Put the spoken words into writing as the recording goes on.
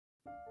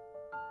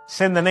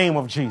Say, in the name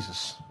of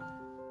Jesus.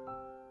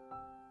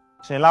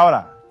 Say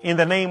louder. In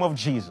the name of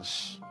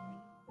Jesus.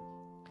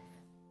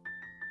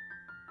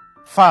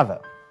 Father,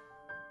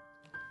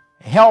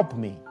 help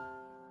me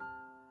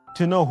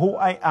to know who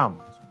I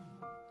am,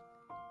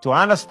 to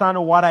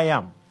understand what I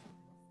am.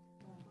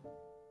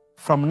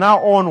 From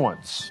now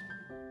onwards,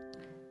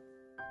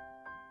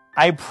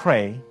 I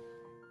pray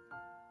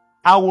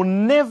I will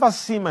never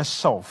see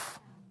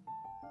myself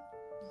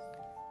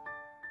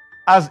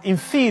as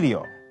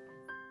inferior,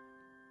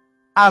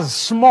 as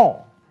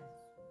small,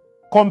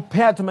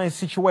 compared to my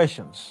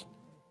situations,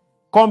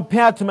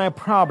 compared to my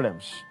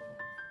problems.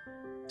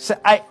 Say,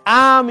 I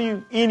am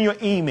in your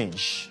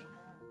image.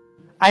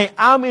 I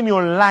am in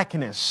your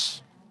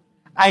likeness.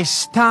 I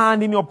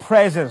stand in your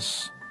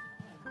presence.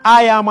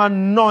 I am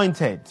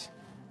anointed.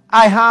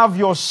 I have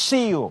your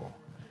seal.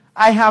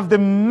 I have the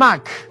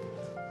mark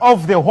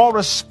of the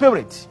Holy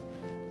Spirit,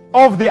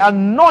 of the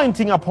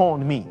anointing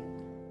upon me.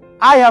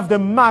 I have the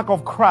mark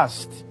of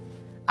Christ.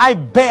 I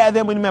bear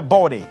them in my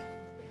body.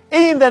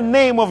 In the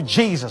name of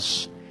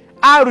Jesus,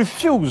 I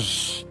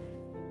refuse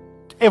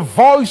a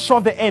voice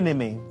of the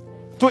enemy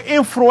to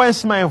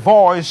influence my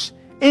voice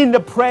in the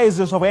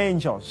presence of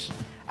angels.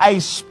 I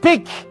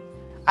speak,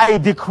 I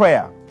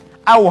declare,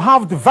 I will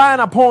have divine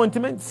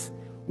appointments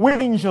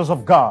with angels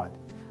of God.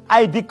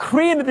 I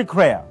decree and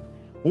declare,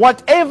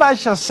 whatever I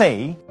shall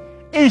say,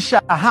 it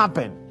shall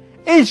happen.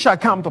 It shall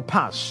come to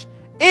pass.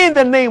 In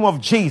the name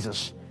of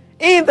Jesus.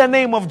 In the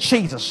name of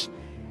Jesus.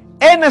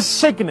 Any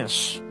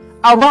sickness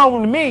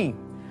around me,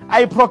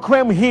 I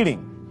proclaim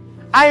healing.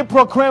 I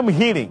proclaim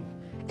healing.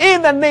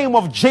 In the name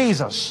of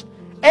Jesus.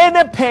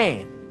 Any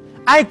pain,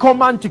 I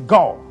command to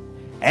go.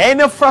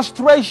 Any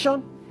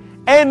frustration,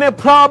 any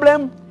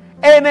problem,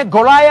 any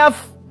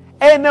Goliath,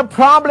 any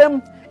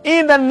problem,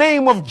 in the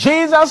name of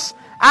Jesus,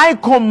 I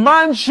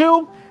command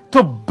you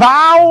to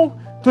bow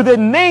to the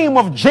name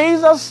of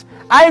Jesus.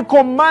 I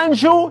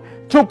command you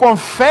to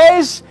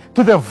confess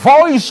to the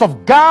voice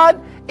of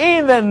God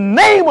in the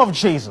name of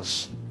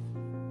Jesus.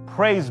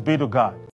 Praise be to God.